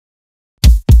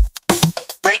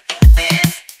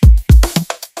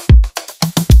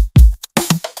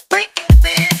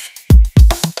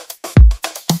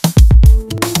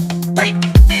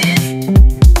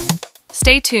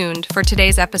tuned for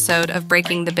today's episode of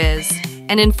Breaking the Biz,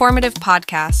 an informative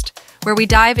podcast where we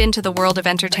dive into the world of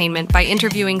entertainment by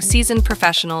interviewing seasoned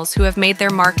professionals who have made their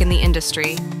mark in the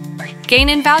industry. Gain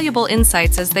invaluable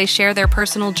insights as they share their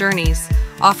personal journeys,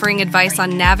 offering advice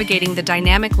on navigating the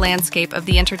dynamic landscape of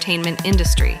the entertainment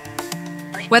industry.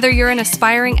 Whether you're an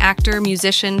aspiring actor,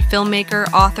 musician, filmmaker,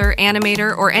 author,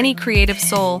 animator, or any creative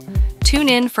soul, tune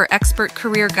in for expert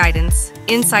career guidance,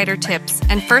 insider tips,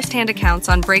 and first-hand accounts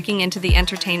on breaking into the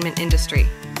entertainment industry.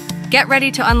 Get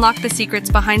ready to unlock the secrets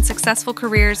behind successful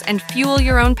careers and fuel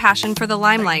your own passion for the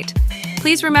limelight.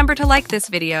 Please remember to like this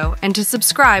video and to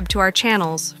subscribe to our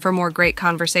channels for more great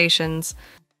conversations.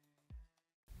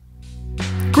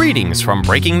 Greetings from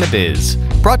Breaking the Biz,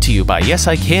 brought to you by Yes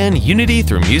I Can Unity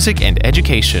Through Music and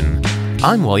Education.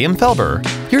 I'm William Felber,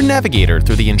 your navigator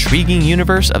through the intriguing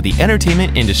universe of the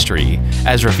entertainment industry,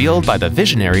 as revealed by the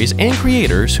visionaries and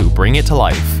creators who bring it to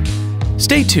life.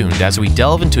 Stay tuned as we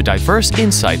delve into diverse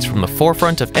insights from the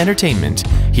forefront of entertainment,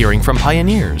 hearing from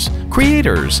pioneers,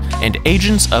 creators, and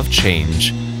agents of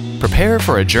change. Prepare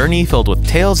for a journey filled with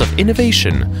tales of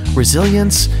innovation,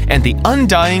 resilience, and the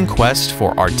undying quest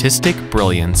for artistic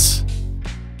brilliance.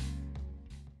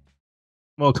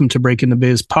 Welcome to Breaking the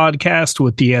Biz podcast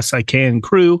with the Yes I Can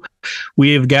crew.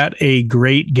 We have got a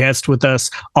great guest with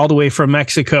us all the way from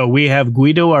Mexico. We have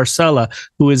Guido Arcella,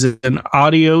 who is an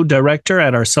audio director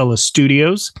at Arcella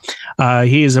Studios.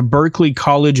 He is a Berklee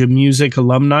College of Music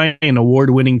alumni and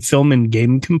award-winning film and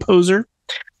game composer.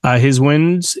 His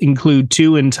wins include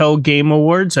 2 Intel Game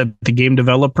Awards at the Game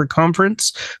Developer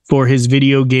Conference for his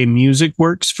video game music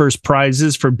works, first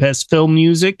prizes for Best Film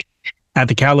Music at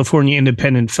the California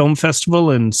Independent Film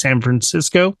Festival in San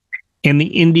Francisco, and the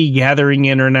Indie Gathering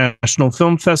International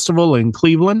Film Festival in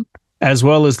Cleveland, as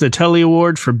well as the Telly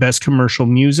Award for Best Commercial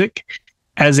Music.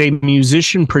 As a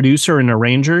musician, producer, and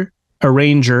arranger,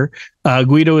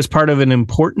 Guido is part of an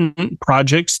important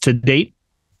projects to date.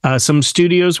 Some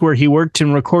studios where he worked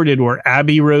and recorded were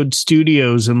Abbey Road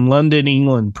Studios in London,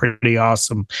 England, pretty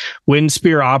awesome.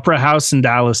 Winspear Opera House in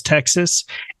Dallas, Texas.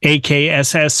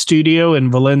 AKSS Studio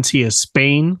in Valencia,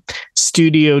 Spain.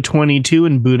 Studio 22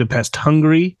 in Budapest,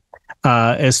 Hungary.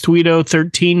 Estudio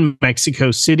 13, Mexico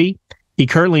City. He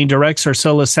currently directs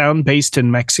Arcella Sound based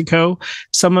in Mexico.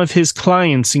 Some of his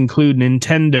clients include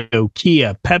Nintendo,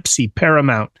 Kia, Pepsi,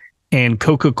 Paramount, and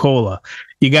Coca-Cola.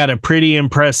 You got a pretty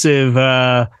impressive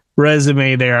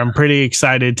resume there. I'm pretty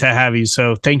excited to have you.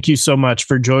 So thank you so much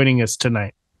for joining us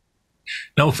tonight.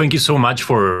 No, thank you so much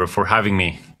for having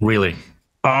me. Really.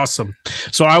 Awesome.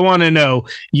 So I want to know,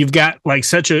 you've got like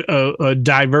such a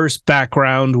diverse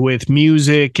background with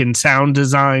music and sound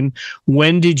design.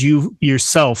 When did you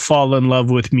yourself fall in love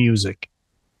with music?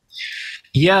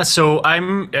 Yeah, so I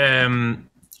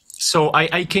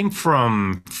came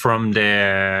from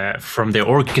the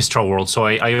orchestra world. So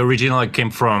I originally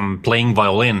came from playing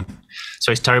violin.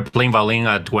 So I started playing violin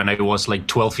when I was like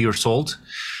 12 years old.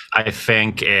 I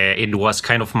think it was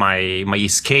kind of my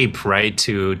escape, right,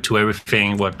 to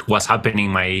everything what was happening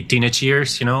in my teenage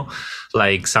years,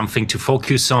 like something to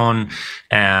focus on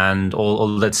and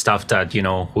all that stuff that,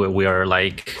 we are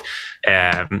like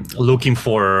looking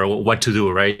for what to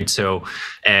do, right? So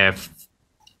I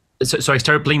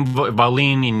started playing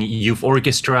violin in youth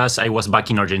orchestras. I was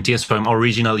back in Argentina, so I'm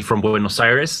originally from Buenos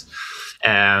Aires.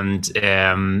 And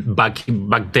back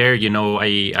there,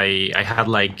 I had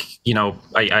like,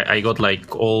 I got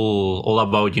like all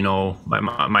about,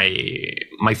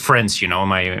 my friends,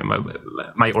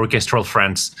 my orchestral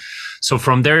friends. So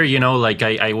from there, like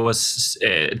I was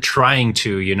trying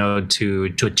to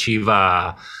achieve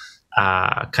a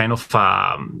kind of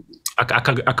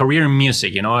a career in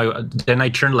music. Then I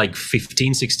turned like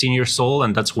 15, 16 years old,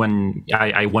 and that's when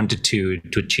I wanted to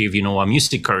achieve, a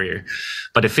music career.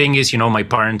 But the thing is, my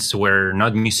parents were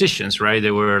not musicians, right?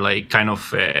 They were like kind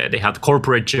of, they had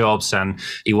corporate jobs, and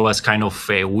it was kind of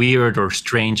weird or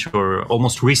strange or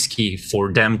almost risky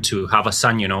for them to have a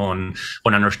son, on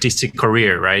an artistic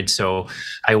career, right? So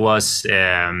I was,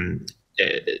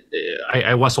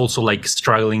 I was also like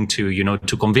struggling to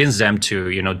convince them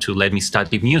to let me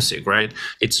study music, right?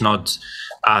 It's not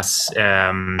as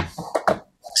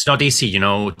it's not easy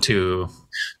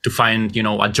to find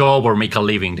a job or make a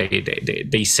living,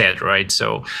 they said, right?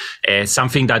 So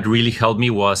something that really helped me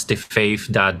was the faith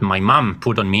that my mom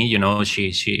put on me.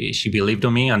 She believed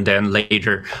on me, and then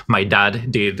later my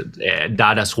dad did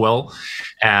that as well.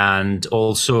 And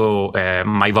also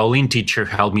my violin teacher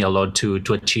helped me a lot to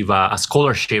achieve a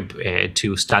scholarship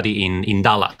to study in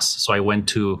Dallas. So I went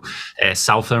to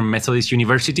Southern Methodist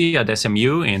University at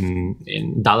SMU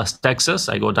in Dallas, Texas.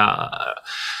 I got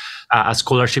a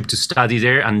scholarship to study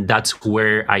there, and that's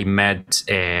where I met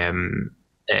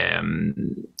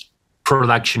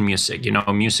production music,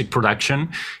 music production,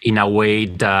 in a way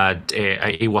that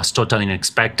it was totally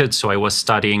unexpected. So I was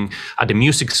studying at the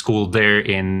music school there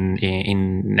in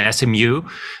SMU,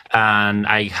 and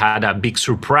I had a big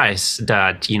surprise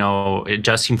that,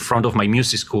 just in front of my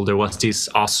music school, there was this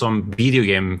awesome video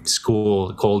game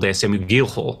school called the SMU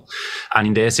Guildhall. And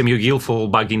in the SMU Guildhall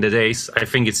back in the days, I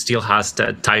think it still has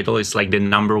that title. It's like the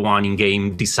 #1 in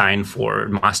game design for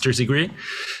master's degree.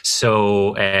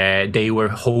 So they were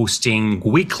hosting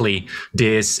weekly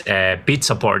these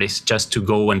pizza parties just to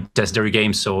go and test their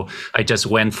games. So I just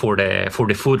went for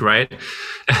the food, right?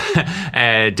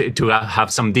 To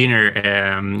have some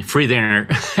dinner, free dinner.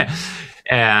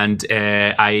 And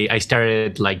I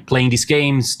started like playing these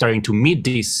games, starting to meet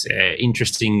these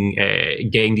interesting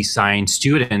game design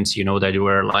students, that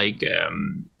were like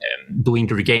doing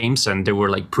their games, and they were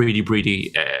like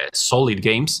pretty solid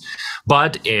games.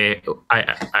 But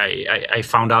I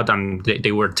found out, and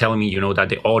they were telling me, that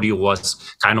the audio was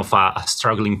kind of a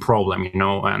struggling problem,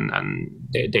 and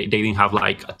they didn't have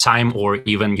like a time or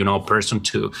even, a person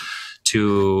to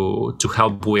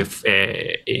help with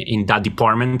in that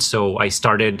department. So I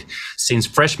started since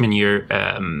freshman year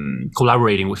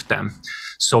collaborating with them.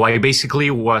 So I basically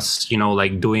was,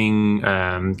 doing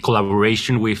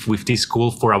collaboration with this school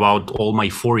for about all my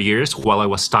 4 years while I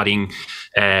was studying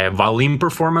violin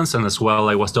performance, and as well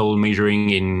I was double majoring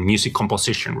in music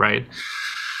composition, right?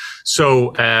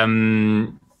 So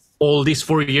all these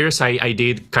 4 years, I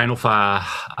did kind of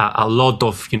a lot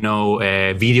of,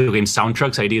 video game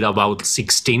soundtracks. I did about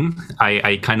 16.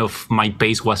 I kind of, my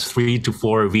pace was 3 to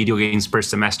 4 video games per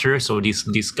semester. So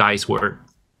these guys were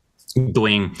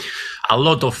doing a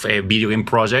lot of video game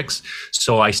projects.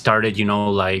 So I started,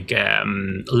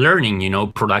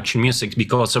 learning, production music,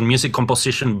 because on music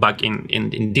composition back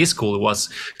in this school was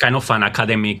kind of an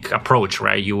academic approach,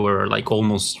 right? You were like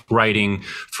almost writing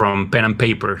from pen and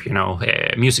paper,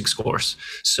 music scores.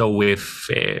 So with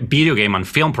video game and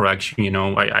film production,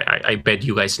 I bet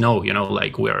you guys know,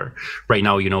 like we're right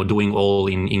now, doing all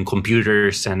in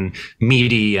computers and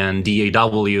MIDI and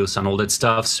DAWs and all that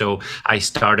stuff. So I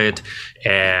started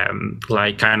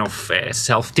like kind of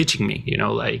self-teaching me,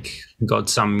 like got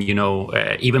some,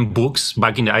 even books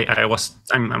back in the,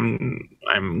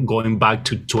 I'm going back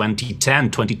to 2010,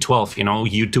 2012,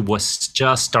 YouTube was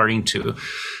just starting to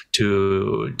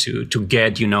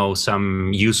get,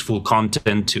 some useful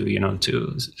content to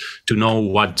know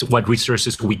what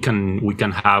resources we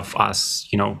can have as,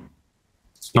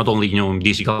 not only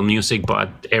digital music,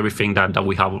 but everything that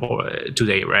we have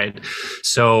today, right?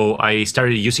 So I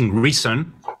started using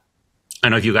Reason. I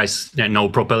don't know if you guys know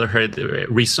Propellerhead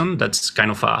Reason. That's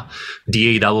kind of a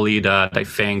DAW that I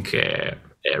think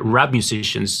rap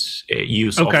musicians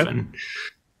use often.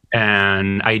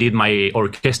 And I did my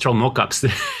orchestral mockups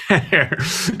there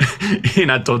in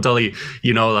a totally,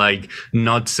 like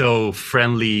not so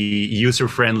friendly,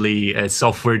 user-friendly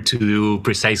software to do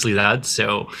precisely that.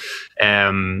 So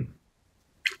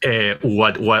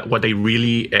what I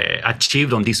really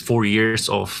achieved on these 4 years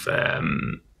of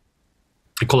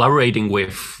collaborating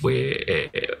with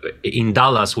in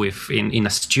Dallas in a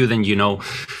student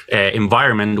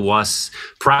environment was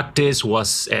practice,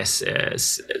 was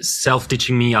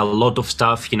self-teaching me a lot of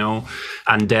stuff,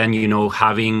 and then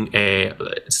having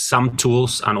some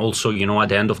tools, and also at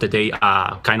the end of the day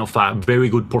kind of a very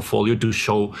good portfolio to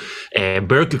show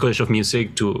Berklee College of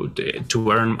Music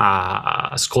to earn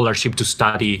a scholarship to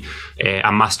study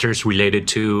a master's related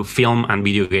to film and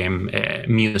video game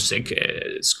music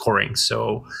scoring.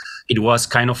 So it was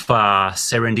kind of a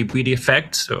serendipity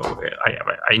effect. So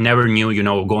I never knew,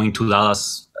 going to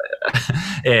Dallas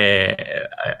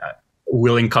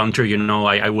will encounter,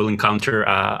 I will encounter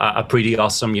a pretty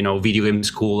awesome, video game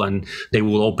school, and they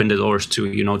will open the doors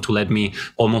to, to let me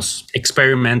almost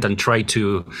experiment and try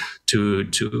to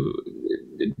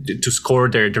score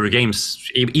their games.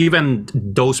 Even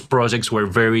those projects were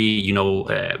very,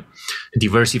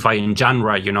 diversified in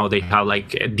genre. They have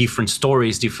like different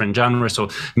stories, different genres. So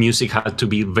music had to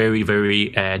be very,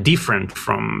 very different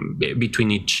from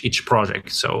between each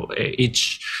project. So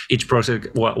each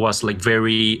project was like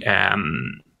very.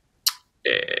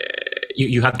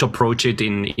 You have to approach it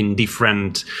in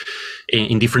different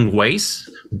ways.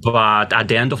 But at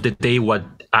the end of the day, what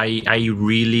I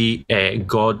really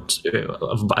got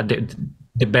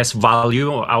the best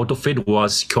value out of it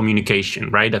was communication,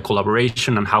 right? The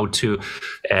collaboration and how to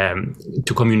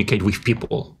communicate with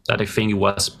people. That I think it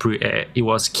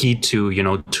was key to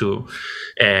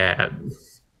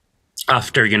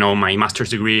after my master's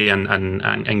degree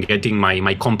and getting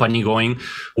my company going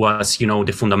was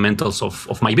the fundamentals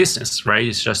of my business, right?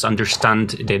 It's just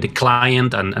understand the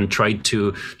client and try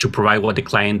to provide what the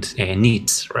client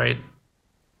needs, right?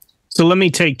 So let me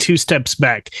take 2 steps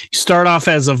back. You start off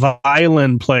as a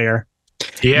violin player.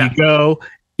 Yeah.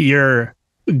 You're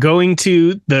going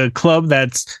to the club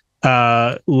that's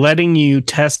letting you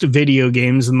test video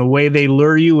games, and the way they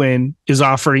lure you in is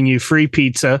offering you free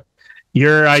pizza.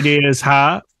 Your idea is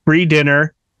free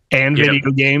dinner and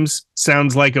video games.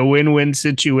 Sounds like a win-win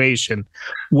situation.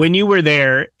 When you were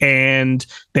there and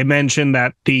they mentioned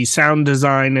that the sound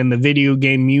design and the video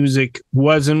game music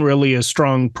wasn't really a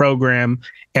strong program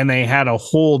and they had a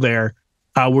hole there,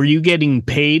 were you getting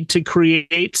paid to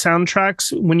create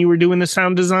soundtracks when you were doing the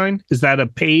sound design? Is that a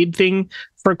paid thing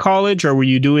for college, or were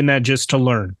you doing that just to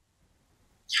learn?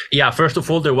 Yeah, first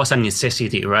of all, there was a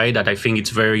necessity, right? That I think it's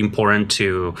very important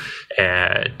to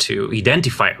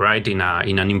identify, right, in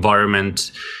an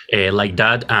environment like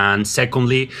that. And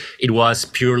secondly, it was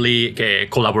purely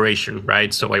collaboration,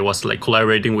 right? So I was like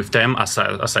collaborating with them as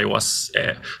I was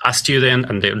a student,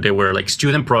 and they were like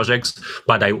student projects.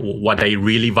 But what I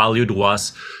really valued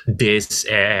was this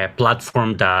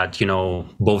platform that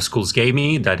both schools gave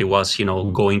me. That it was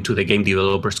going to the Game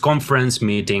Developers Conference,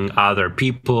 meeting other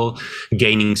people,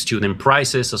 gaining student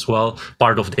prizes as well.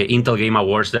 Part of the Intel Game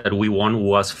Awards that we won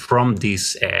was from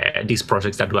these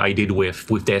projects that I did with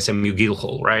the SMU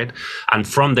Guildhall, right? And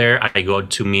from there, I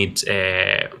got to meet,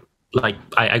 I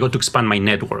got to expand my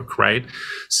network, right?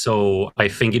 So I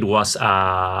think it was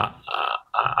a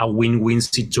win-win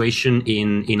situation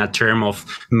in a term of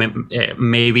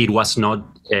maybe it was not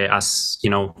as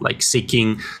like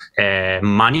seeking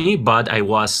money, but I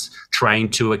was trying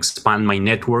to expand my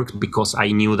network because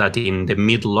I knew that in the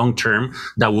mid-long term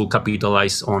that will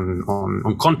capitalize on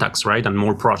contacts, right, and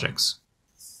more projects.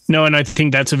 No, and I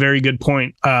think that's a very good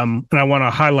point. And I want to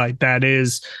highlight that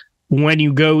is when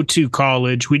you go to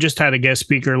college, we just had a guest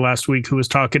speaker last week who was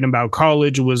talking about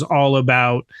college was all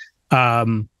about,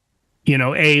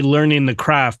 learning the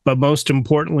craft, but most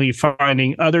importantly,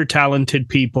 finding other talented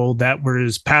people that were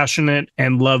as passionate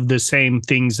and love the same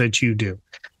things that you do.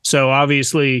 So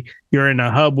obviously, you're in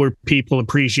a hub where people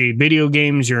appreciate video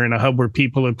games. You're in a hub where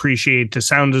people appreciate the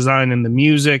sound design and the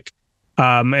music.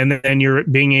 And then you're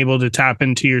being able to tap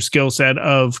into your skill set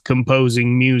of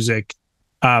composing music.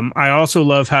 I also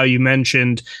love how you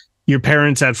mentioned your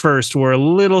parents at first were a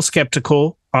little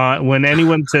skeptical when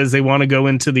anyone says they want to go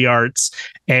into the arts.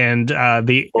 And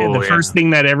the first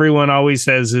thing that everyone always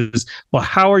says is, well,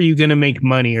 how are you going to make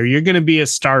money? Or you're going to be a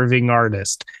starving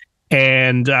artist.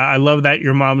 And I love that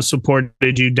your mom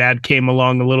supported you. Dad came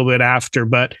along a little bit after,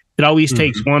 but it always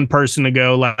takes one person to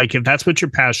go, like, if that's what you're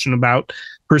passionate about,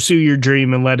 pursue your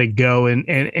dream and let it go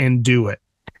and do it.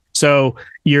 So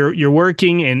you're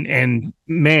working and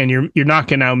man, you're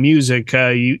knocking out music.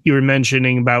 You were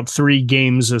mentioning about 3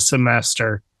 games a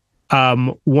semester.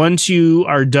 Once you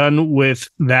are done with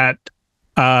that,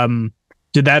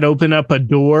 did that open up a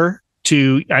door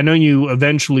to, I know you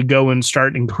eventually go and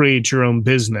start and create your own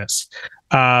business.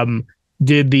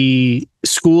 Did the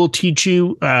school teach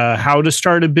you how to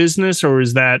start a business, or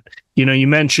is that, you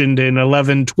mentioned in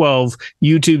 11, 12,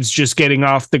 YouTube's just getting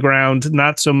off the ground,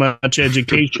 not so much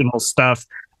educational stuff,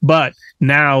 but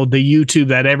now the YouTube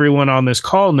that everyone on this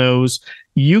call knows,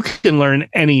 you can learn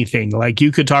anything. Like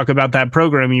you could talk about that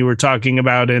program you were talking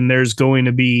about, and there's going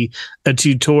to be a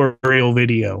tutorial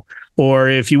video. Or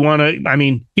if you want to,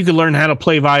 you could learn how to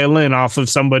play violin off of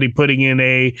somebody putting in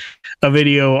a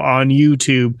video on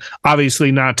YouTube. Obviously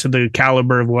not to the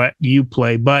caliber of what you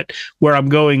play, but where I'm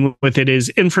going with it is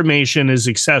information is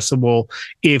accessible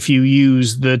if you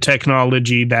use the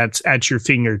technology that's at your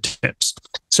fingertips.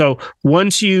 So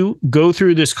once you go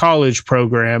through this college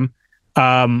program,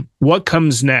 what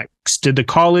comes next? Did the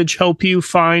college help you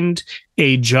find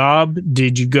a job?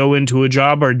 Did you go into a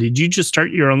job, or did you just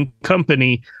start your own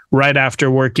company right after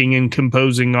working and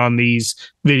composing on these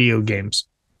video games?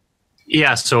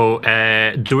 Yeah, so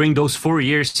during those 4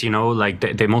 years, like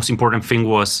the most important thing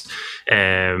was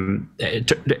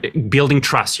building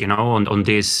trust, on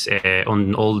this,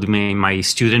 on all my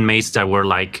student mates that were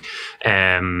like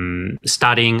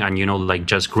studying and, like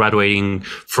just graduating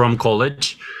from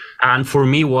college. And for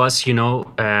me was,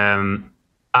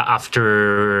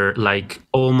 after like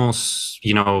almost,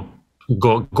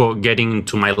 getting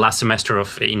into my last semester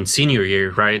in senior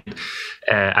year, right?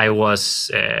 I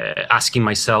was asking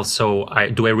myself, do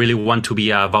I really want to be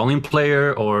a violin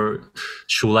player, or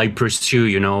should I pursue,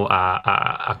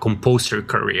 a composer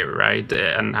career, right?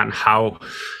 And how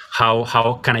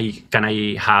can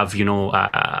I have,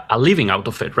 a living out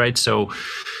of it, right? So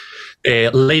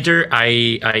Later,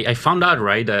 I found out,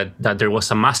 right, that there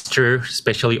was a master,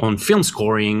 especially on film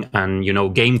scoring and,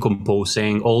 game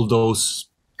composing, all those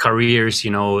careers,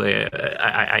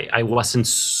 I wasn't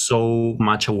so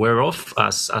much aware of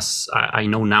as I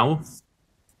know now.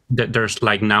 That there's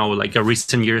like a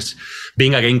recent years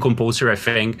being a game composer, I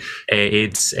think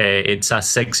it's a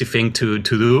sexy thing to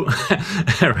do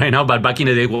right now, but back in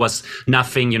the day it was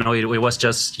nothing, it was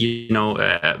just hidden,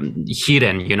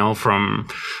 from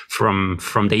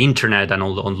the internet and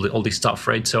all this stuff,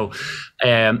 right? So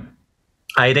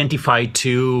I identified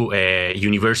two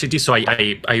universities. So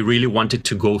I really wanted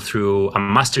to go through a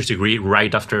master's degree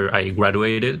right after I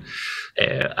graduated.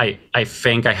 I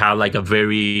think I had a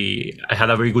very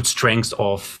good strength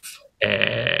of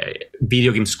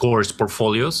video game scores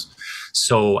portfolios.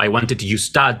 So I wanted to use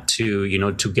that to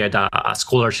get a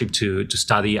scholarship to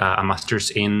study a master's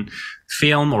in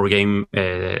film or game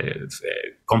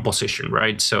composition,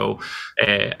 right? So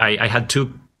I had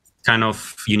two kind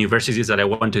of universities that I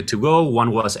wanted to go. One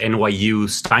was NYU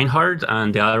Steinhardt,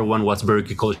 and the other one was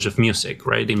Berklee College of Music,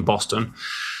 right, in Boston.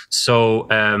 So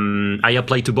I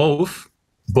applied to both.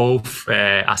 Both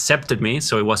accepted me,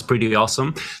 so it was pretty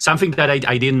awesome. Something that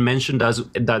I didn't mention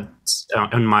that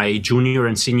in my junior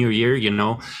and senior year,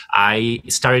 I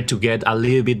started to get a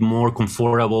little bit more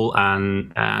comfortable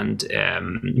and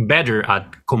better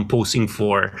at composing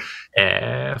for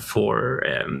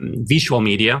visual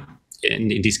media.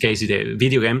 In this case, the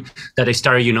video game, that I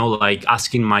started,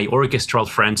 asking my orchestral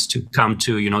friends to come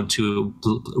to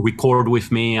record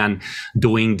with me and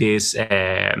doing this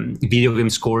video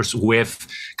game scores with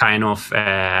kind of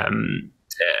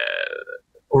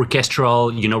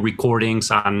orchestral,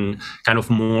 recordings and kind of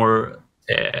more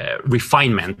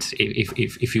refinement,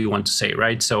 if you want to say,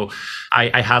 right? So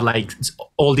I had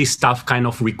all this stuff kind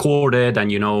of recorded and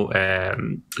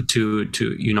to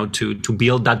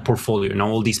build that portfolio,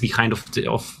 all these behind of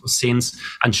scenes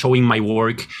and showing my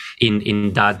work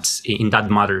in that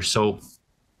matter. So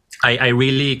I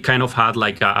really kind of had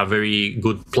a very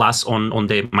good plus on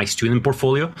my student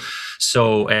portfolio.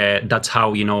 So that's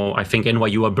how, I think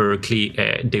NYU or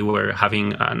Berklee, they were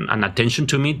having an attention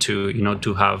to me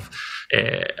to have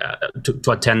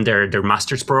to attend their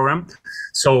master's program.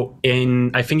 So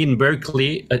I think in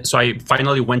Berklee, so I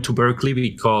finally went to Berklee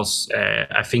because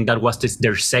I think that was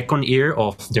their second year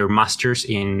of their master's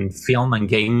in film and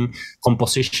game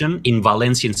composition in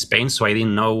Valencia, in Spain. So I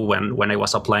didn't know when I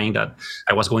was applying that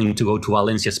I was going to go to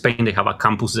Valencia, Spain. They have a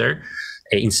campus there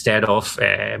instead of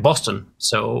Boston.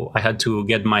 So I had to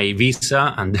get my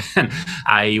visa, and then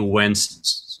I went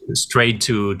straight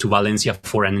to Valencia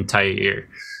for an entire year.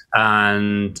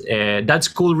 And that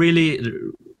school really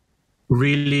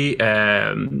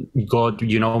got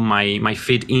my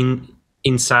feet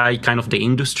inside kind of the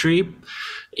industry,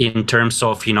 in terms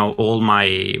of all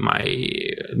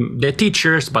the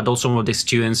teachers, but also some of the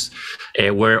students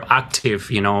were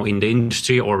active in the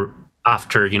industry, or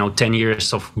after 10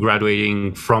 years of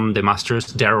graduating from the masters,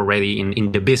 they're already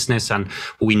in the business, and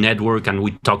we network and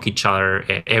we talk each other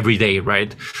every day,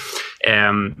 right?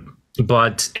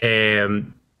 But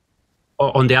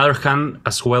on the other hand,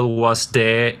 as well, was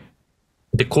the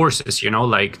courses,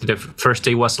 the first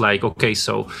day was okay,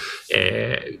 so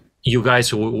you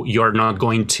guys, you're not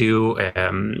going to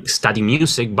study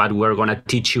music, but we're going to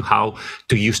teach you how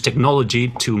to use technology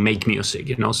to make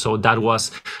music, so that was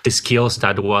the skills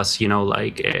that was,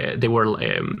 they were,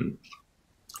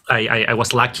 I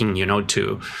was lacking,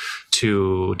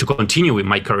 to continue with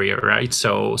my career, right?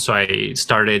 So I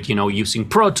started, using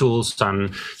Pro Tools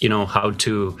and, how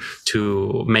to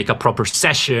make a proper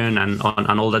session and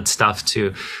all that stuff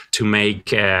to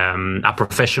make a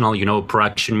professional,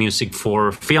 production music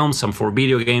for films and for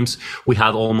video games. We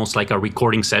had almost like a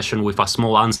recording session with a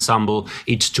small ensemble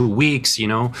each 2 weeks,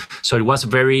 so it was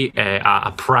very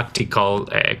a practical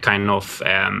kind of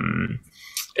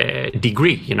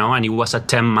degree, and it was a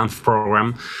 10-month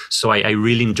program, so I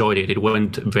really enjoyed it. It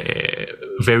went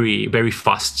very, very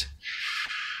fast.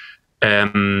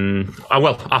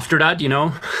 Well, after that,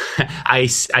 I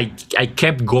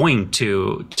kept going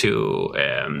to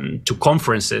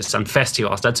conferences and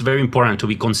festivals. That's very important, to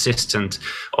be consistent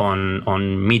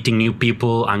on meeting new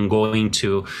people and going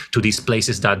to these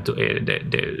places that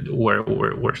where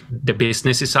the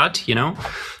business is at,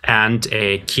 and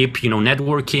keep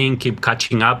networking, keep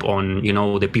catching up on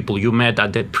the people you met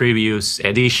at the previous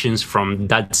editions from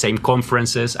that same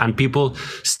conferences, and people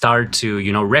start to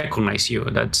recognize you.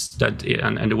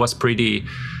 And it was pretty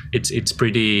it's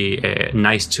pretty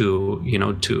nice to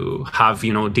to have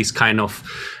this kind of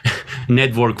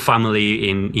network family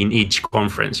in each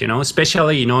conference,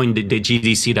 especially in the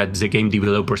GDC, that's the Game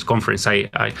Developers Conference.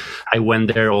 I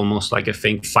went there almost like I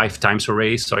think 5 times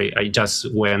already. So I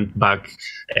just went back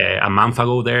a month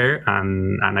ago there,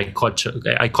 and I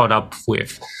caught up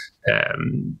with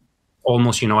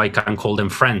almost I can call them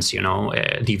friends,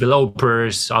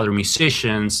 developers, other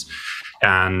musicians,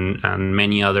 and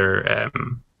many other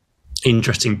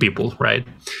interesting people, right?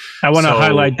 I want to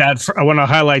highlight that. I want to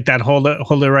highlight that. Hold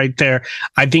it right there.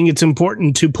 I think it's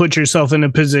important to put yourself in a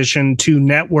position to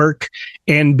network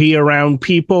and be around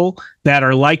people that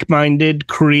are like-minded,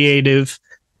 creative.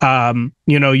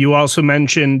 You also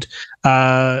mentioned,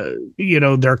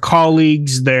 their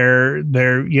colleagues,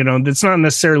 it's not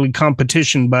necessarily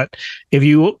competition, but if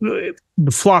you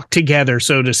flock together,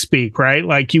 so to speak, right?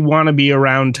 Like you want to be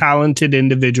around talented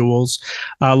individuals.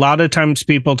 A lot of times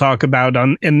people talk about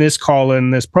in this call, in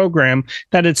this program,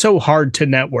 that it's so hard to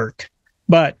network,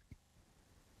 but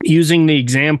using the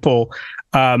example,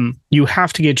 you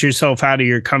have to get yourself out of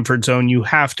your comfort zone. You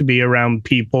have to be around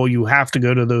people. You have to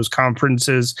go to those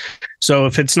conferences. So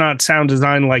if it's not sound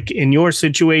design, like in your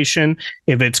situation,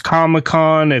 if it's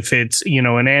Comic-Con, if it's,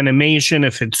 an animation,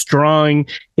 if it's drawing,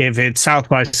 if it's South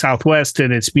by Southwest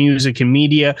and it's music and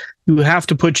media, you have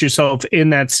to put yourself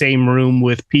in that same room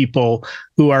with people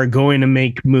who are going to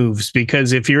make moves.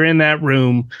 Because if you're in that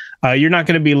room, you're not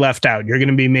going to be left out. You're going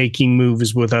to be making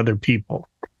moves with other people.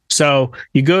 So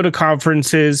you go to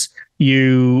conferences,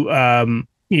 what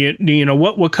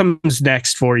comes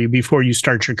next for you before you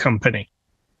start your company?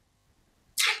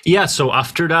 Yeah, so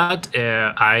after that,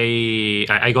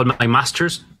 I got my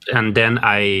master's, and then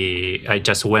I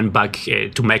just went back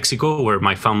to Mexico, where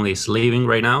my family is living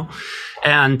right now.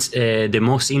 And the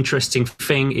most interesting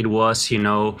thing, it was,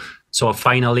 so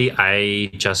finally,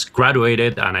 I just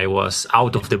graduated and I was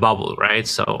out of the bubble, right?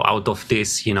 So out of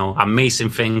this, amazing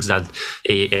things that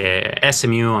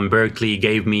SMU and Berklee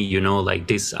gave me, like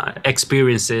these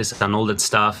experiences and all that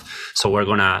stuff. So we're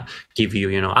gonna give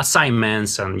you,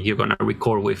 assignments, and you're gonna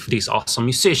record with these awesome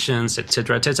musicians,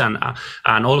 etc., etc.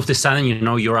 And all of a sudden,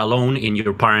 you're alone in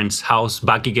your parents' house,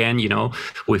 back again,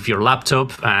 with your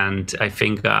laptop and I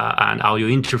think an audio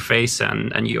interface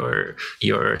and your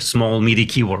small MIDI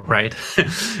keyboard, right?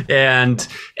 And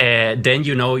then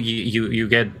you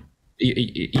get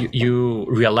you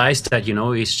realize that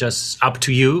it's just up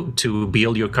to you to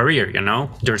build your career.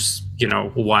 There's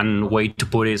one way to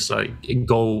put it is like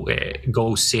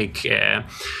go seek a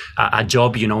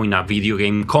job in a video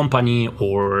game company,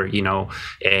 or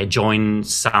join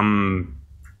some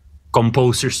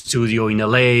composer studio in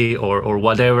LA or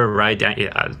whatever, right?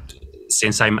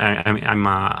 Since I'm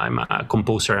a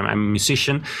composer, I'm a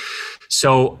musician.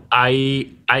 So I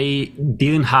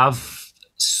didn't have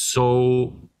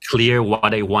so clear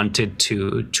what I wanted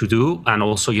to do, and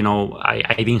also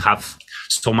I didn't have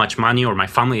so much money, or my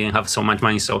family didn't have so much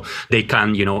money, so they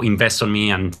can invest on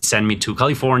me and send me to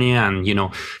California and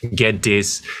get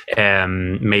this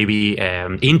maybe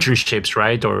internships,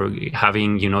 right, or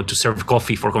having to serve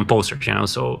coffee for composers,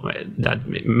 so that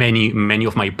many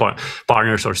of my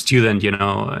partners or students,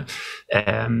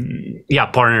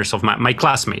 partners of my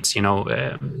classmates,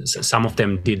 some of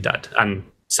them did that, and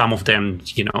some of them,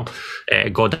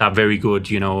 got a very good,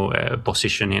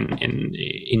 position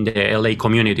in the LA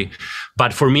community.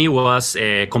 But for me, it was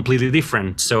completely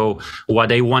different. So what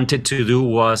I wanted to do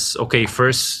was, okay,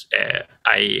 first,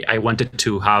 I wanted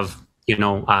to have,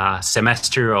 a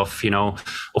semester of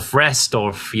rest,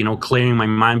 of, clearing my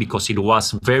mind, because it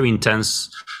was very intense.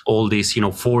 All these,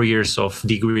 4 years of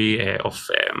degree, of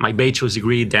my bachelor's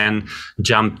degree, then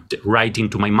jumped right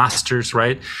into my master's,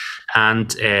 right?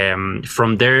 And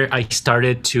from there, I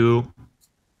started to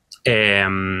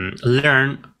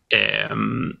learn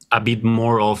a bit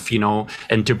more of,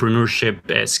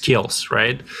 entrepreneurship skills,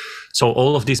 right? So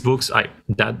all of these books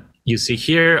that you see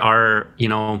here are,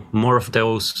 more of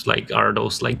those like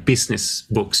business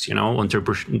books,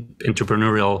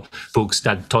 entrepreneurial books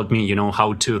that taught me,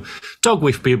 how to talk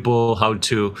with people, how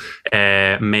to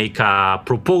make a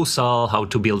proposal, how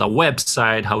to build a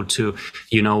website, how to,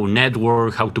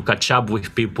 network, how to catch up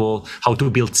with people, how to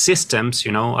build systems,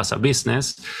 as a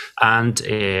business, and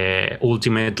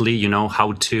ultimately,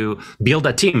 how to build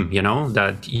a team,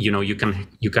 that, you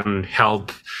can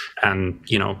help, and,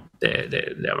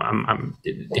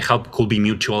 the help could be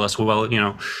mutual as well.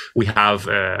 We have,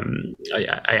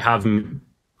 I have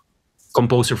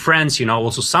composer friends,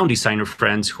 also sound designer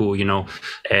friends who,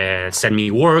 send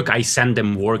me work. I send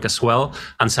them work as well.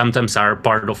 And sometimes are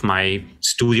part of my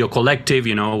studio collective.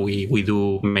 We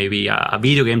do maybe a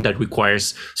video game that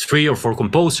requires 3 or 4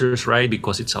 composers, right?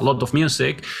 Because it's a lot of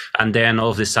music. And then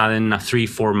all of a sudden,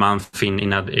 3-4 months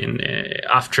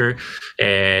after,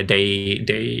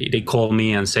 they call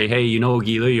me and say, hey,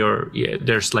 Guido,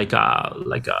 there's like a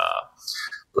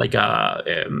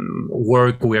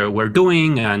work we're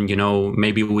doing, and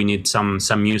maybe we need some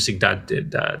music that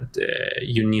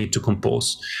you need to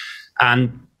compose.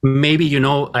 And maybe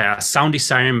sound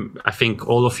design, I think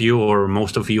all of you or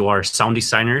most of you are sound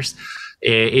designers.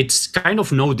 It's kind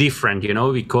of no different,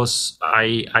 because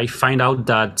I find out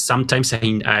that sometimes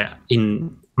in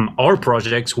our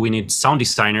projects we need sound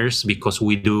designers because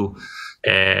we do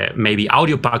maybe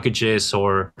audio packages,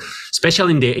 or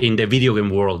especially in the video game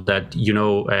world, that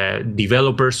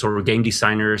developers or game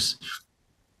designers,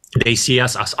 they see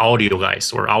us as audio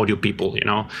guys or audio people.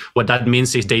 What that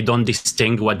means is they don't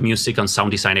distinguish what music and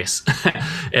sound design is.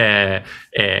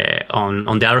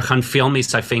 On the other hand, film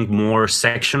is, I think, more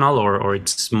sectional, or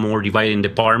it's more divided in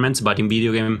departments. But in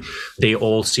video game, they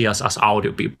all see us as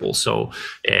audio people. So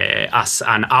as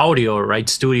an audio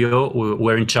studio,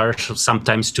 we're in charge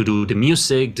sometimes to do the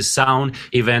music, the sound,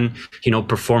 even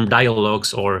perform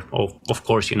dialogues, or of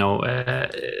course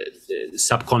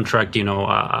subcontract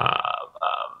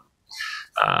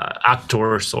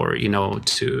actors, or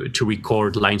to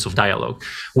record lines of dialogue.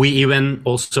 We even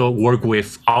also work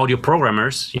with audio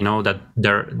programmers.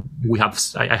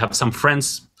 I have some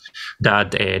friends that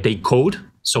they code,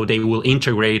 so they will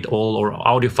integrate all our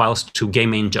audio files to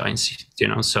game engines.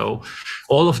 So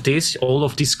all of these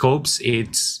scopes,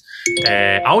 it's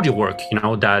audio work.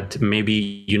 That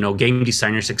maybe game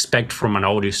designers expect from an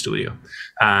audio studio,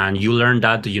 and you learn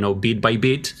that bit by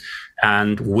bit.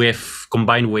 And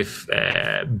combined with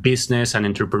business and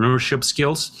entrepreneurship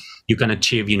skills, you can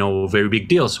achieve, very big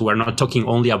deals. We're not talking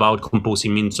only about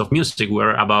composing minutes of music.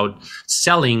 We're about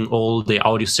selling all the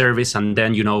audio service, and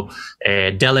then,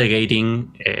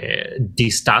 delegating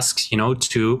these tasks,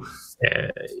 to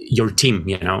your team,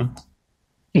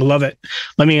 Love it.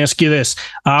 Let me ask you this.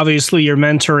 Obviously, you're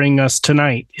mentoring us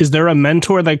tonight. Is there a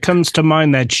mentor that comes to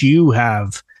mind that you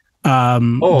have?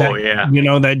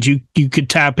 That you could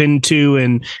tap into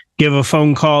and give a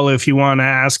phone call if you want to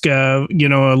ask a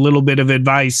little bit of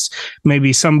advice,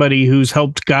 maybe somebody who's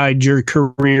helped guide your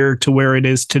career to where it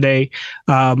is today.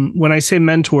 When I say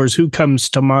mentors, who comes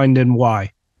to mind and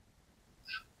why?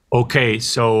 Okay,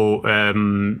 so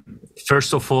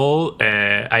first of all,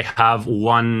 I have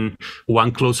one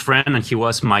close friend, and he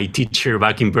was my teacher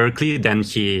back in Berklee. Then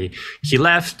he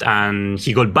left and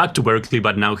he got back to Berklee,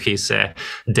 but now he's the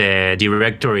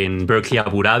director in Berklee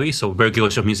Abu Dhabi. So Berklee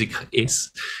College of Music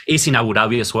is in Abu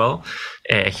Dhabi as well.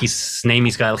 His name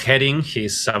is Gael Heading.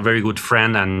 He's a very good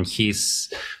friend, and he's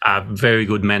a very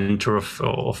good mentor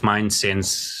of mine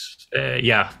since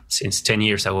 10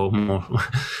 years ago,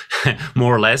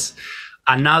 more or less.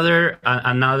 Another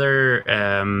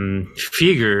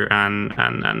figure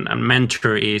and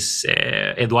mentor is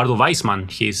Eduardo Weissman.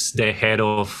 He's the head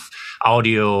of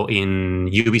audio in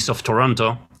Ubisoft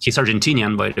Toronto. He's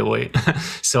Argentinian, by the way.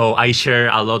 So I share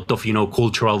a lot of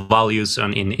cultural values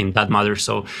in that matter.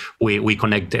 So we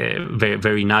connect very,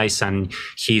 very nice, and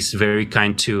he's very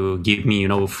kind to give me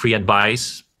free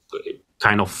advice,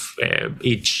 kind of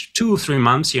each 2-3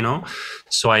 months,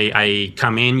 So I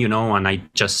come in, and I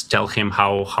just tell him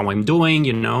how I'm doing,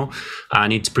 and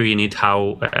it's pretty neat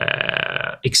how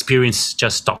experience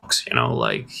just talks,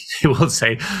 like he will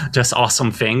say just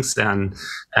awesome things and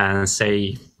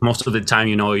say most of the time,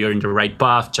 you're in the right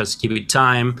path, just give it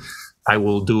time. I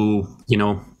will do,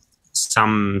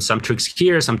 some tricks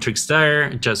here, some tricks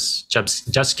there, just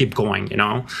keep going,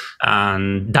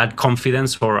 and that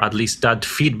confidence, or at least that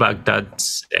feedback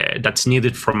that's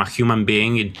needed from a human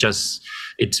being,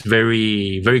 it's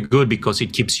very, very good, because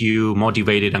it keeps you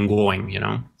motivated and going,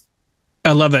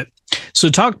 I love it. So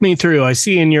talk me through, I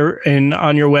see on your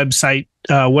website,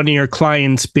 one of your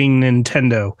clients being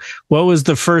Nintendo. What was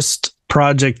the first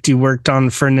project you worked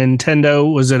on for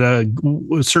Nintendo? Was it a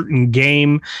certain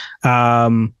game?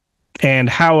 And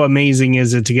how amazing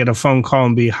is it to get a phone call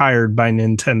and be hired by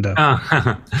Nintendo?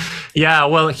 Yeah,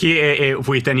 well, with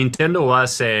the Nintendo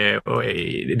was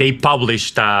they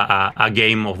published a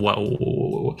game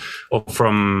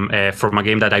from a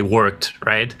game that I worked,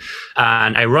 right?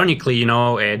 And ironically,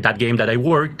 that game that I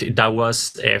worked, that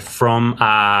was from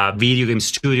a video game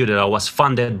studio that was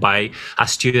funded by a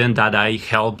student that I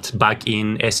helped back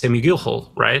in SMU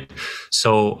Guildhall, right?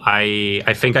 So I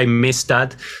think I missed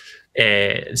that.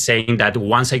 saying that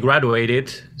once I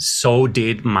graduated, so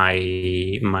did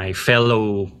my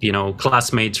fellow,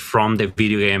 classmates from the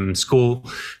video game school.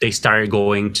 They started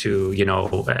going to,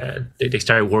 they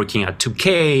started working at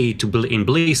 2K, in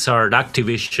Blizzard,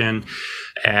 Activision.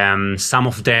 Some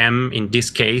of them, in this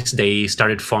case, they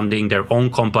started funding their own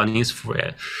companies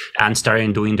and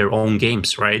started doing their own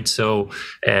games, right? So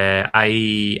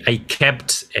I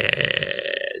kept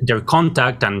their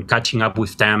contact and catching up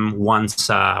with them once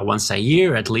a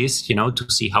year at least, to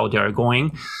see how they are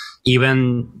going,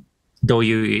 even though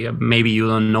you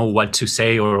don't know what to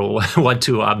say or what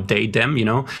to update them.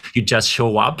 You just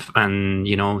show up and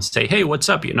say, hey, what's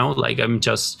up? Like, I'm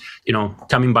just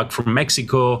coming back from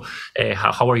Mexico.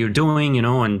 How are you doing?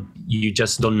 And you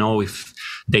just don't know if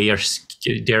they're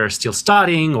still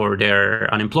studying or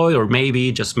they're unemployed, or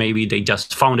maybe they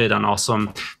just founded an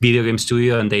awesome video game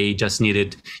studio and they just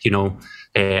needed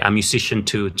a musician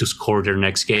to score their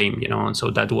next game. And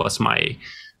so that was my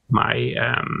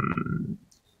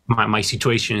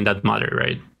situation in that matter,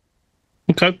 right?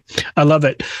 Okay, I love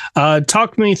it.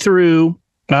 Talk me through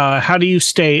how do you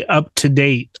stay up to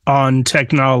date on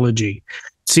technology?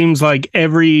 Seems like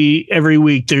every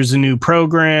week there's a new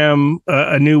program,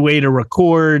 a new way to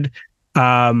record.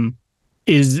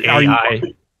 Is AI?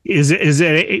 Is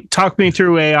it? Talk me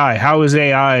through AI. How is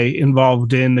AI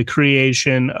involved in the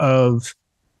creation of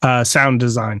sound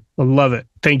design? I love it.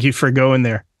 Thank you for going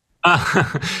there.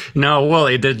 No, well,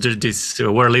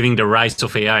 we're living the rise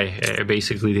of AI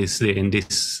basically in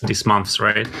these months,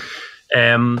 right?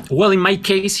 Well, in my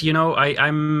case,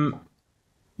 I'm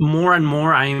more and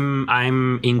more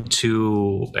I'm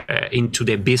into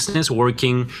the business,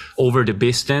 working over the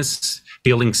business,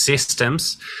 building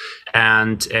systems.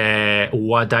 And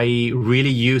what I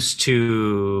really used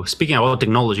to, speaking about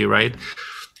technology, right?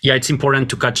 Yeah, it's important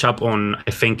to catch up on,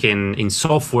 I think, in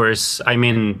softwares. I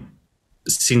mean,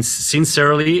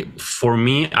 sincerely, for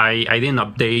me, I didn't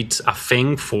update a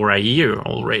thing for a year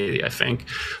already, I think.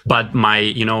 But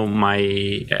my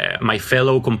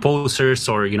fellow composers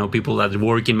or people that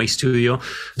work in my studio,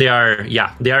 they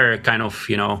are kind of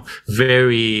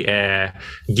very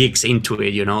geeks into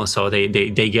it, so they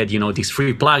get this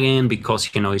free plugin because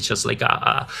it's just like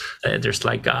there's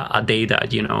like a day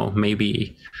that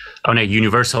maybe on a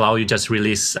universal audio just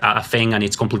release a thing and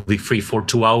it's completely free for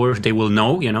 2 hours. They will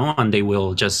know, and they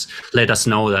will just let us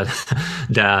know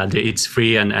that it's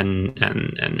free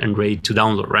and ready to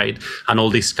download, right? And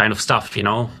all this kind of stuff,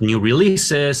 new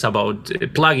releases about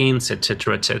plugins,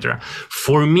 etc., etc.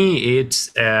 For me,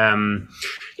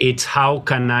 it's how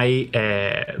can I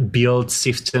build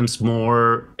systems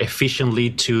more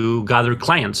efficiently to gather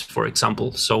clients, for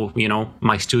example. So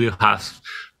my studio has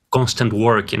constant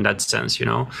work in that sense,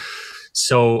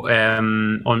 So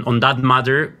on that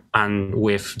matter, and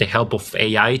with the help of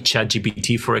AI,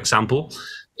 ChatGPT, for example,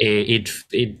 it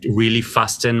really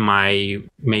fastened my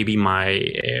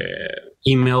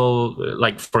email.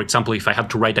 Like, for example, if I have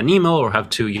to write an email or have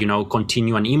to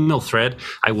continue an email thread,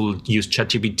 I will use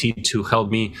ChatGPT to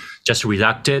help me just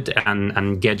redact it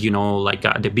and get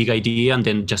the big idea and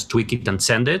then just tweak it and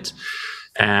send it.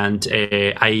 And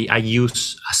I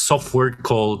use a software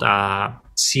called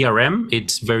CRM.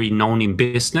 It's very known in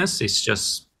business. It's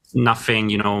just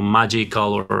nothing,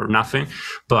 magical or nothing.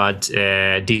 But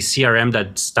the CRM,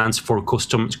 that stands for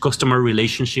customer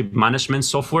relationship management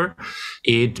software,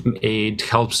 it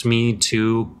helps me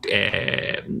to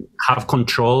have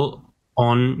control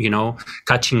on,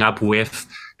 catching up with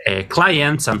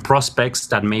clients and prospects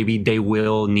that maybe they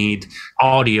will need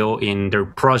audio in their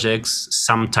projects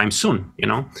sometime soon,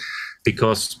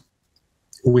 because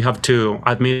we have to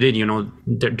admit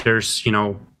it, there's,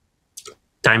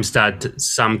 times that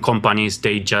some companies,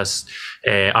 they just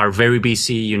are very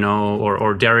busy,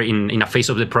 or they're in a phase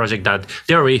of the project that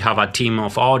they already have a team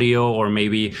of audio, or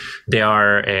maybe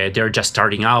they're just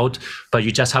starting out, but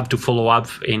you just have to follow up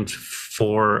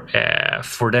for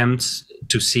them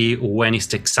to see when is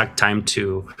the exact time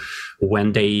to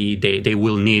when they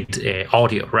will need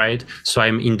audio, right? So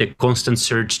I'm in the constant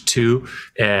search to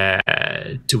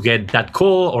get that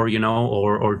call, or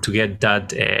or to get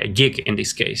that gig in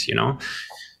this case.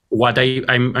 What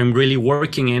I'm really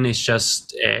working in is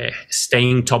just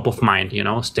staying top of mind,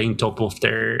 staying top of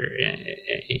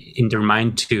in their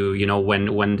mind to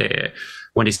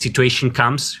when the situation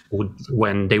comes,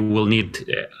 when they will need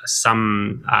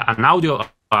an audio,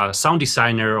 a sound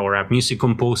designer or a music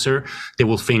composer, they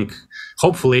will think,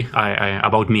 hopefully,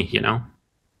 about me,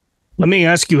 Let me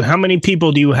ask you, how many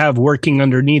people do you have working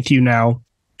underneath you now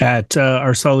at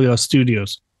Arcella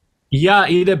Studios? Yeah,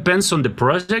 it depends on the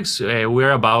projects.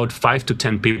 We're about 5 to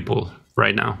 10 people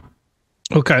right now.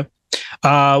 Okay.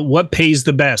 What pays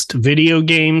the best? Video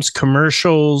games,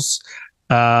 commercials?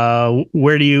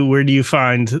 Where do you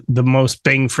find the most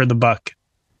bang for the buck?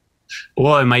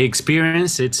 Well, in my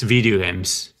experience, it's video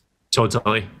games.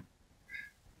 Totally.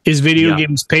 Is video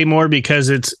games pay more because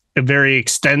it's very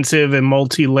extensive and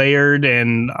multi-layered,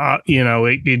 and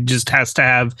it just has to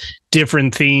have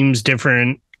different themes,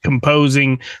 different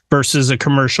composing, versus a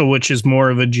commercial, which is more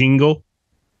of a jingle?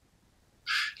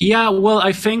 Yeah, well,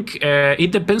 I think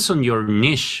it depends on your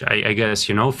niche, I guess.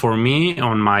 For me,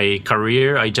 on my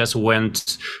career, I just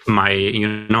went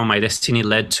my destiny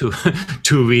led to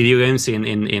to video games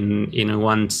in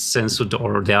one sense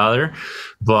or the other.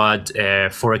 But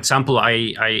for example,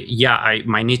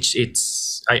 my niche,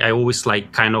 I always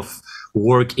like kind of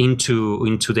work into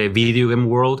the video game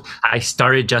world. I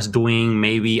started just doing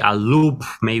maybe a loop,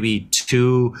 maybe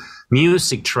 2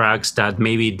 music tracks that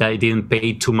maybe they didn't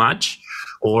pay too much.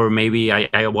 Or maybe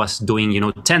I was doing,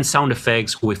 10 sound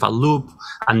effects with a loop.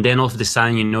 And then all of the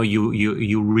sudden,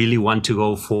 you really want to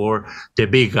go for the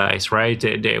big guys, right?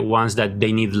 The ones that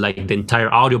they need like the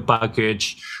entire audio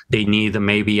package. They need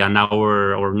maybe an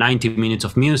hour or 90 minutes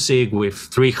of music with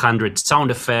 300 sound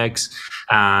effects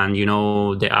and,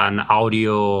 an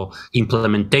audio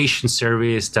implementation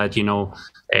service that,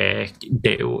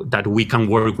 that we can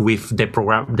work with the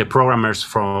programmers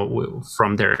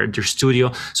from their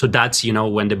studio. So that's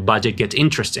when the budget gets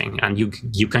interesting, and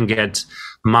you can get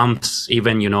months,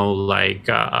 even like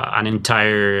an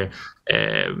entire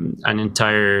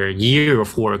year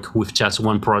of work with just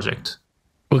one project.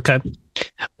 Okay.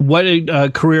 What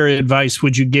career advice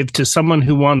would you give to someone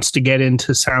who wants to get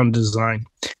into sound design,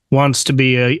 wants to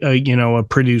be a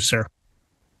producer?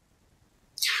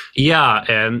 Yeah.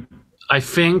 I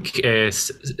think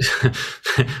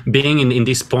being in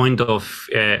this point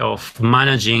of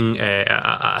managing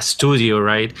a studio,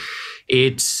 right?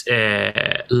 It's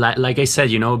like I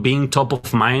said, being top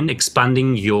of mind,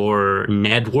 expanding your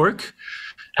network.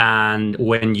 And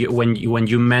when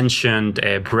you mentioned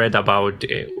Brett about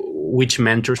which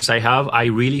mentors I have, I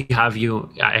really have a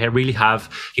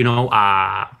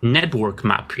network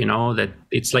map, that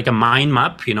it's like a mind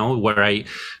map, where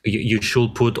you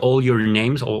should put all your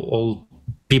names, all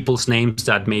people's names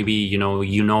that maybe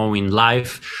in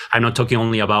life. I'm not talking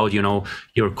only about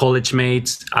your college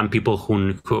mates and people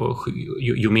who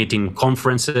you meet in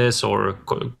conferences or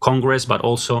congress, but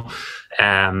also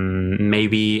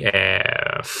maybe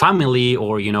family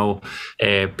or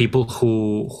people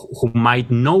who might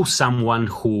know someone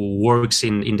who works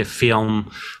in the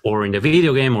film or in the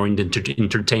video game or in the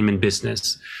entertainment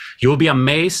business. You'll be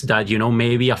amazed that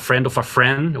maybe a friend of a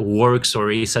friend works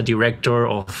or is a director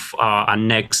of a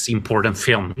next important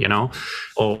film,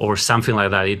 or something like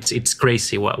that. It's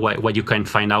crazy what you can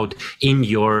find out in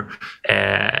your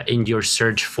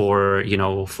search for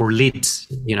leads,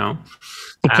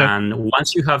 Okay. And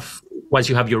once you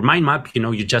have your mind map,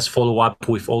 you just follow up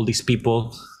with all these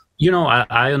people.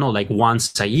 I don't know, like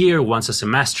once a year, once a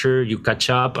semester, you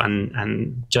catch up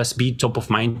and just be top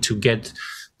of mind to get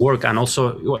work. And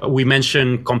also we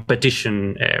mentioned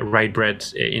competition, right,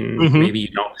 Brett?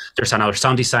 Maybe there's another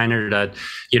sound designer that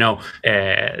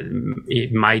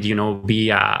it might be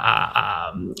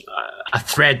a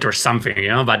threat or something,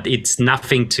 but it's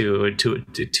nothing to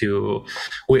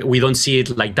we don't see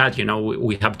it like that.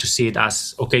 We have to see it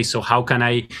as, okay, so how can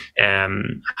I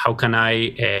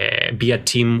be a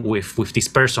team with this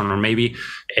person, or maybe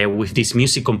with this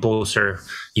music composer.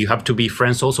 You have to be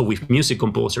friends also with music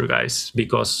composer guys,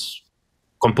 because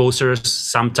composers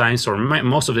sometimes, or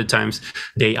most of the times,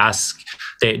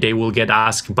 they will get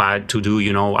asked to do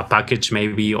a package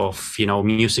maybe of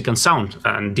music and sound,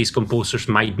 and these composers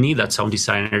might need that sound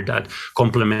designer that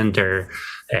complement their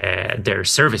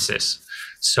services.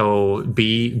 So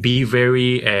be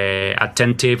very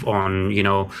attentive on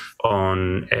your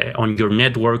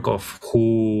network of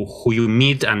who you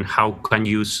meet and how can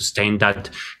you sustain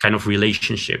that kind of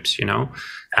relationships,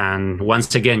 And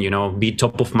once again, be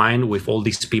top of mind with all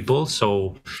these people,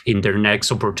 so in their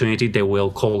next opportunity they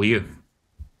will call you.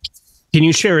 Can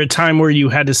you share a time where you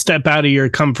had to step out of your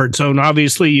comfort zone?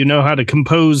 Obviously, you know how to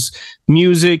compose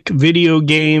music, video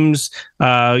games.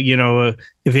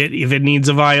 If it needs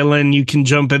a violin, you can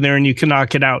jump in there and you can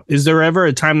knock it out. Is there ever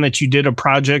a time that you did a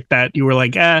project that you were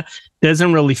like,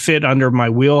 doesn't really fit under my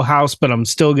wheelhouse, but I'm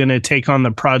still going to take on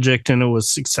the project, and it was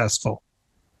successful?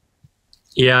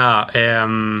 Yeah.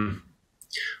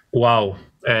 Wow.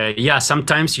 Yeah.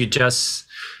 Sometimes you just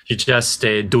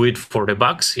do it for the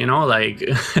bucks, like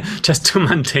just to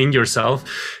maintain yourself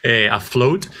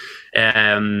afloat.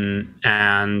 And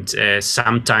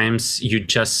sometimes you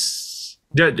just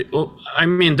I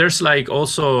mean, there's like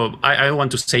also, I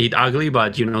want to say it ugly,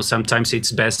 but sometimes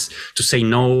it's best to say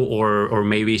no, or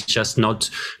maybe it's just not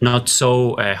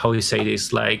so, how you say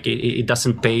this, like it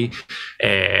doesn't pay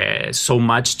so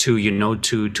much to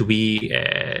to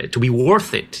be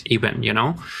worth it even,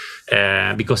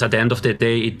 because at the end of the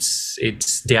day,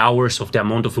 it's the hours of the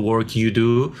amount of work you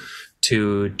do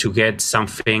to get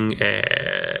something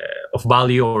of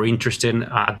value or interesting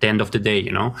at the end of the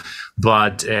day,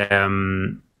 But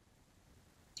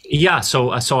yeah, so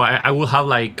I will have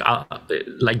like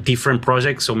different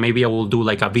projects. So maybe I will do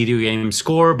like a video game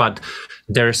score, but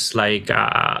there's like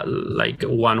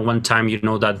one time,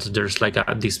 that there's like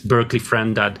this Berklee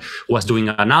friend that was doing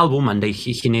an album, and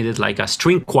he needed like a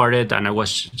string quartet, and I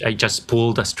just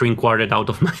pulled a string quartet out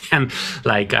of my hand.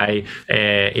 Like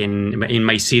in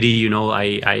my city,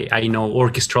 I know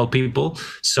orchestral people,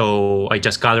 so I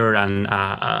just gathered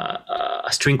a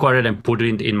string quartet and put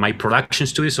it in my production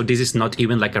studio. So this is not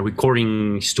even like a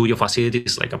recording studio facility;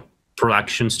 it's like a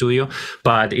production studio,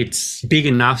 but it's big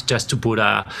enough just to put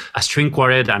a string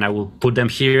quartet, and I will put them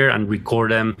here and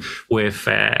record them with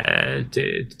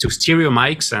two stereo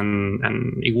mics,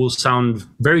 and it will sound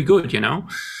very good, I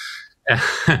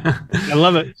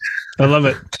love it.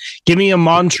 Give me a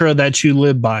mantra that you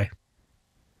live by.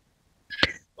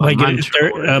 Like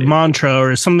a mantra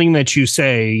or something that you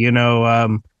say,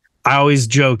 I always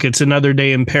joke it's another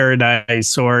day in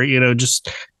paradise, or just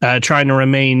trying to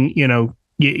remain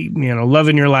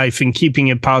loving your life and keeping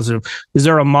it positive. Is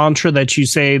there a mantra that you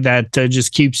say that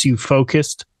just keeps you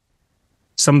focused?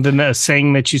 A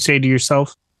saying that you say to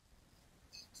yourself?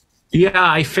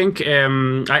 Yeah, I think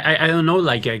I don't know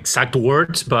like exact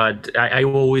words, but I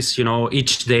always,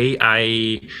 each day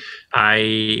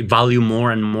I value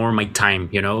more and more my time,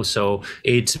 so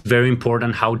it's very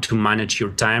important how to manage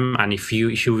your time. And if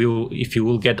you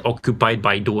will get occupied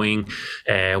by doing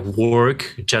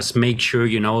work, just make sure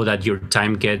that your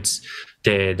time gets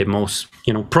the most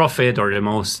profit, or the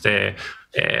most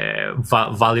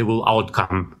valuable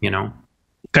outcome.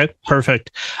 Okay,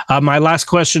 perfect. My last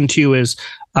question to you is,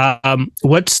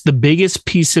 what's the biggest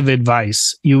piece of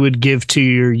advice you would give to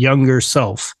your younger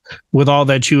self with all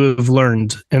that you have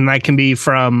learned? And that can be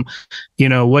from,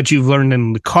 what you've learned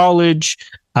in the college.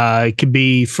 It could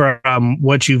be from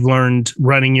what you've learned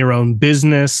running your own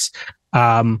business.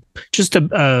 What's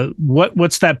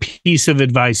that piece of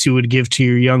advice you would give to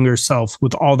your younger self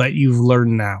with all that you've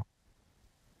learned now?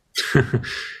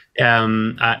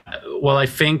 Well, I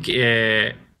think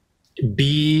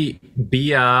be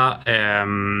a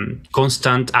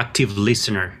constant active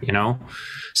listener.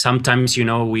 Sometimes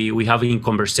we have in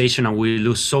conversation and we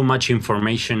lose so much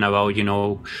information about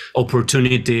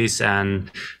opportunities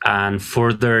and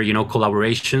further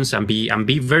collaborations, and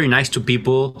be very nice to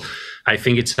people. I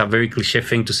think it's a very cliche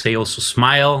thing to say, also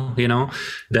smile,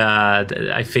 that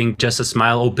I think just a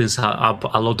smile opens up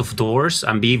a lot of doors,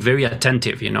 and be very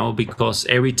attentive, because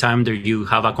every time that you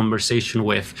have a conversation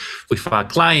with a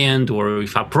client or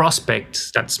with a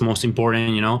prospect, that's most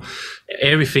important,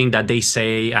 everything that they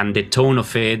say and the tone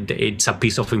of it, it's a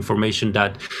piece of information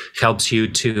that helps you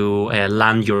to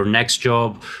land your next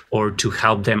job, or to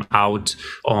help them out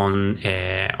on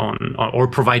or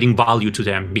providing value to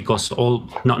them, because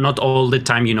not all the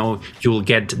time you'll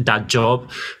get that job,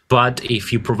 but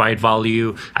if you provide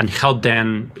value and help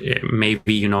them,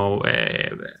 maybe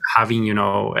having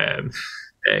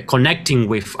connecting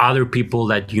with other people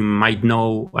that you might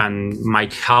know and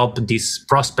might help this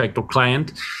prospect or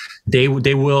client, they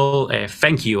will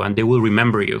thank you, and they will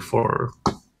remember you for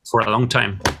a long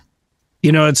time.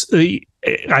 It's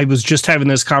I was just having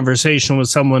this conversation with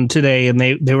someone today, and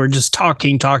they were just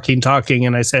talking,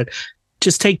 and I said,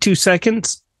 just take 2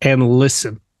 seconds and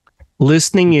listen.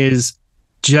 Listening is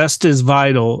just as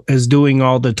vital as doing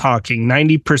all the talking.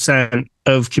 90%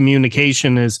 of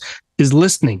communication is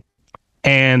listening.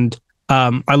 And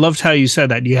I loved how you said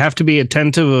that. You have to be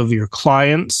attentive of your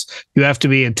clients. You have to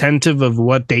be attentive of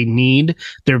what they need.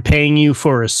 They're paying you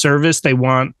for a service. They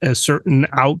want a certain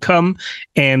outcome.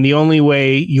 And the only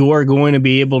way you're going to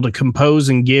be able to compose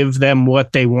and give them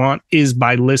what they want is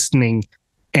by listening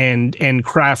and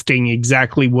crafting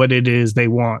exactly what it is they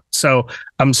want. So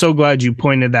I'm so glad you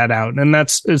pointed that out. And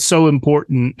it's so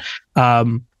important.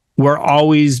 We're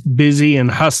always busy and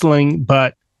hustling,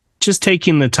 but just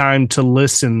taking the time to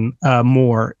listen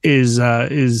more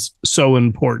is so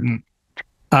important.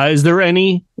 Is there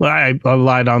any? I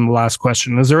lied on the last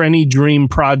question. Is there any dream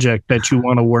project that you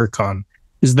want to work on?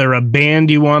 Is there a band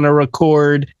you want to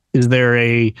record? Is there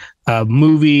a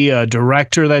movie, a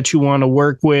director that you want to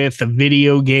work with? A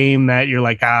video game that you're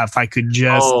like, if I could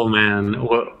just. Oh man.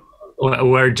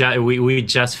 we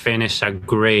just finished a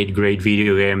great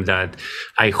video game that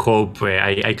I hope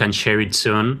I can share it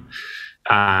soon.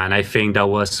 And I think that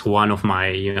was one of my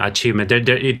achievements.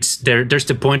 There's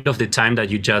the point of the time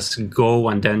that you just go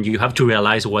and then you have to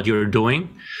realize what you're doing.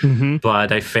 Mm-hmm.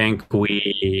 But I think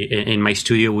in my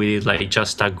studio, we did like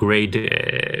just a great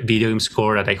video game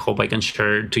score that I hope I can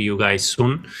share to you guys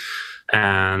soon.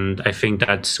 And I think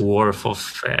that's worth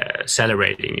of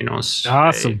celebrating,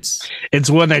 Awesome. It's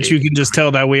one that you can just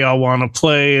tell that we all want to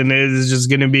play, and it's just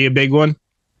going to be a big one.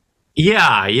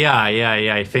 Yeah.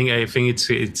 I think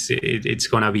it's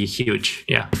gonna be huge.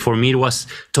 Yeah. For me, it was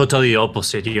totally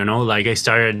opposite. Like I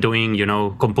started doing,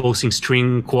 composing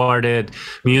string quartet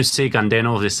music, and then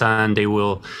all of a sudden they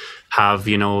will have,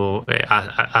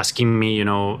 asking me,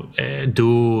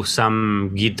 do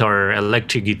some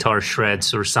electric guitar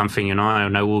shreds or something, and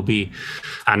I will be,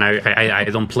 and I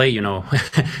don't play,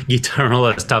 guitar and all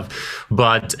that stuff,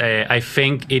 but I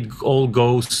think it all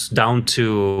goes down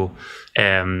to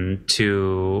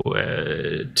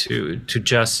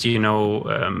just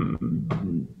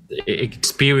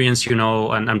experience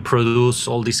and produce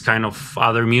all this kind of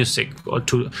other music. Or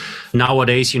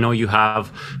nowadays you have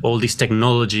all this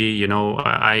technology.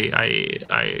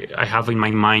 I have in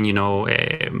my mind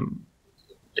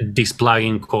this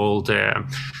plugin called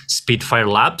Spitfire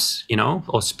Labs,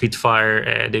 or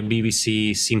Spitfire, the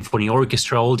BBC Symphony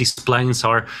Orchestra. All these plugins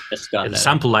are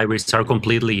sample libraries are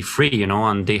completely free,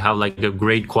 and they have like a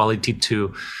great quality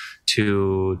to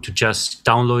just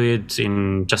download it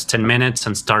in just 10 minutes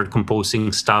and start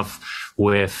composing stuff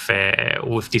with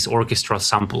these orchestral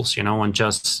samples, and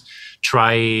just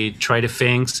try the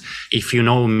things. If you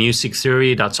know music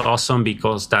theory, that's awesome,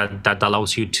 because that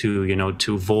allows you to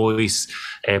to voice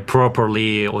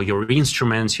properly or your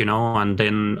instruments, and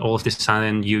then all of a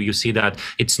sudden you see that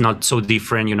it's not so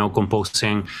different,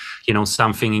 composing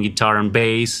something in guitar and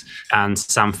bass, and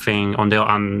something on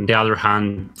the other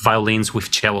hand, violins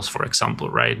with cellos, for example,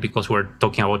 right? Because we're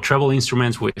talking about treble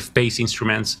instruments with bass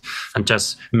instruments, and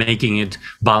just making it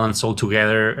balance all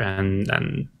together.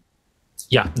 And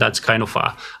yeah, that's kind of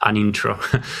an intro.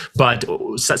 But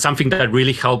something that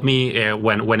really helped me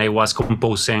when I was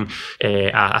composing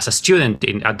as a student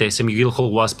at the SMU Guildhall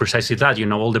was precisely that.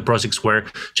 All the projects were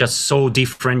just so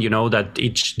different, that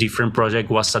each different project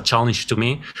was a challenge to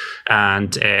me.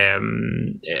 And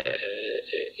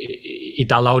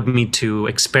it allowed me to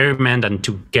experiment and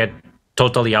to get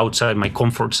totally outside my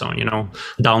comfort zone,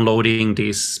 downloading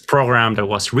this program that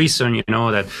was recent,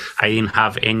 that I didn't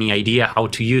have any idea how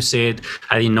to use it.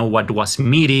 I didn't know what was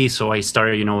MIDI. So I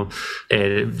started,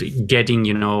 getting,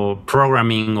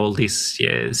 programming all this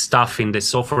stuff in the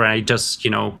software. I just,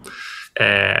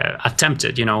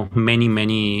 attempted,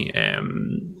 many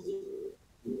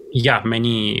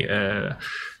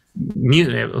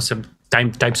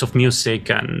types of music,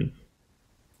 and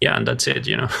that's it,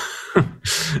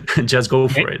 just go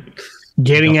for it.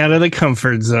 Getting out of the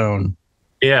comfort zone.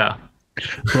 Yeah.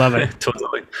 Love it.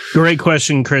 Totally. Great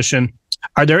question, Christian.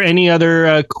 Are there any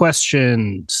other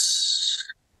questions?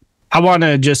 I want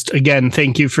to just, again,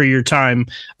 thank you for your time.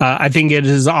 I think it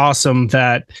is awesome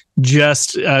that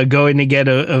just going to get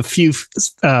a few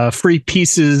free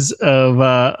pieces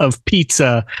of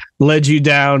pizza led you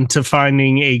down to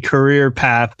finding a career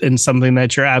path in something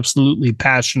that you're absolutely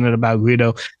passionate about,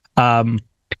 Guido.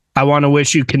 I want to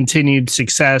wish you continued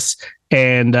success.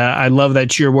 And I love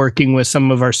that you're working with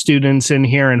some of our students in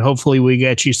here, and hopefully we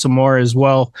get you some more as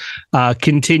well.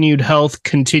 Continued health,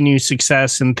 continued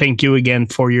success, and thank you again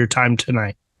for your time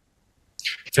tonight.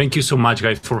 Thank you so much,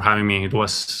 guys, for having me. It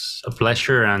was a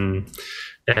pleasure, and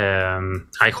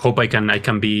I hope I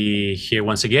can be here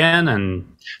once again, and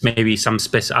maybe some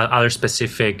other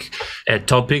specific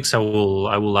topics I will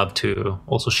love to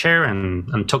also share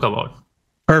and talk about.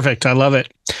 Perfect. I love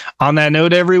it. On that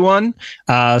note, everyone,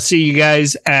 see you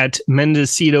guys at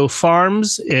Mendocino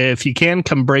Farms. If you can,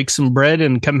 come break some bread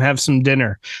and come have some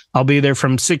dinner. I'll be there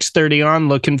from 6:30 on.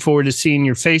 Looking forward to seeing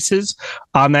your faces.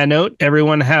 On that note,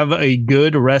 everyone have a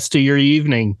good rest of your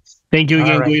evening. Thank you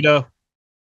again, Guido.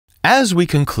 As we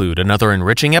conclude another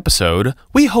enriching episode,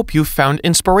 we hope you found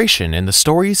inspiration in the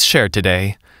stories shared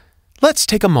today. Let's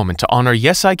take a moment to honor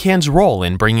Yes I Can's role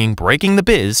in bringing Breaking the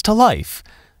Biz to life.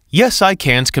 Yes I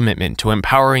Can's commitment to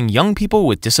empowering young people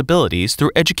with disabilities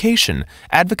through education,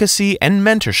 advocacy, and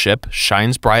mentorship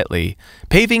shines brightly,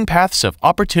 paving paths of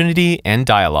opportunity and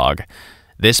dialogue.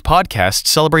 This podcast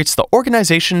celebrates the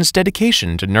organization's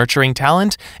dedication to nurturing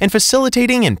talent and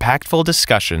facilitating impactful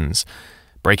discussions.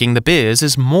 Breaking the Biz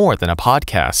is more than a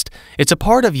podcast. It's a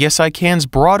part of Yes I Can's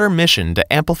broader mission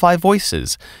to amplify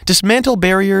voices, dismantle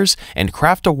barriers, and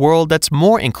craft a world that's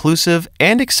more inclusive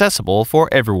and accessible for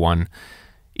everyone.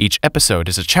 Each episode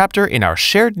is a chapter in our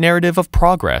shared narrative of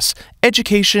progress,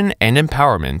 education, and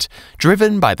empowerment,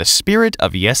 driven by the spirit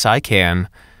of Yes I Can.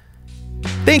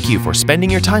 Thank you for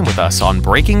spending your time with us on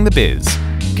Breaking the Biz.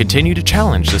 Continue to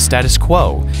challenge the status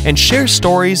quo and share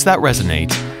stories that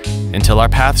resonate. Until our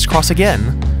paths cross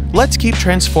again, let's keep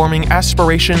transforming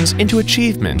aspirations into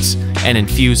achievements and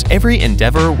infuse every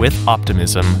endeavor with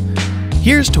optimism.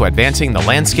 Here's to advancing the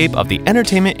landscape of the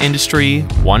entertainment industry,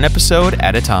 one episode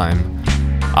at a time.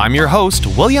 I'm your host,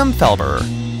 William Felber.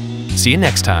 See you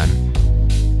next time.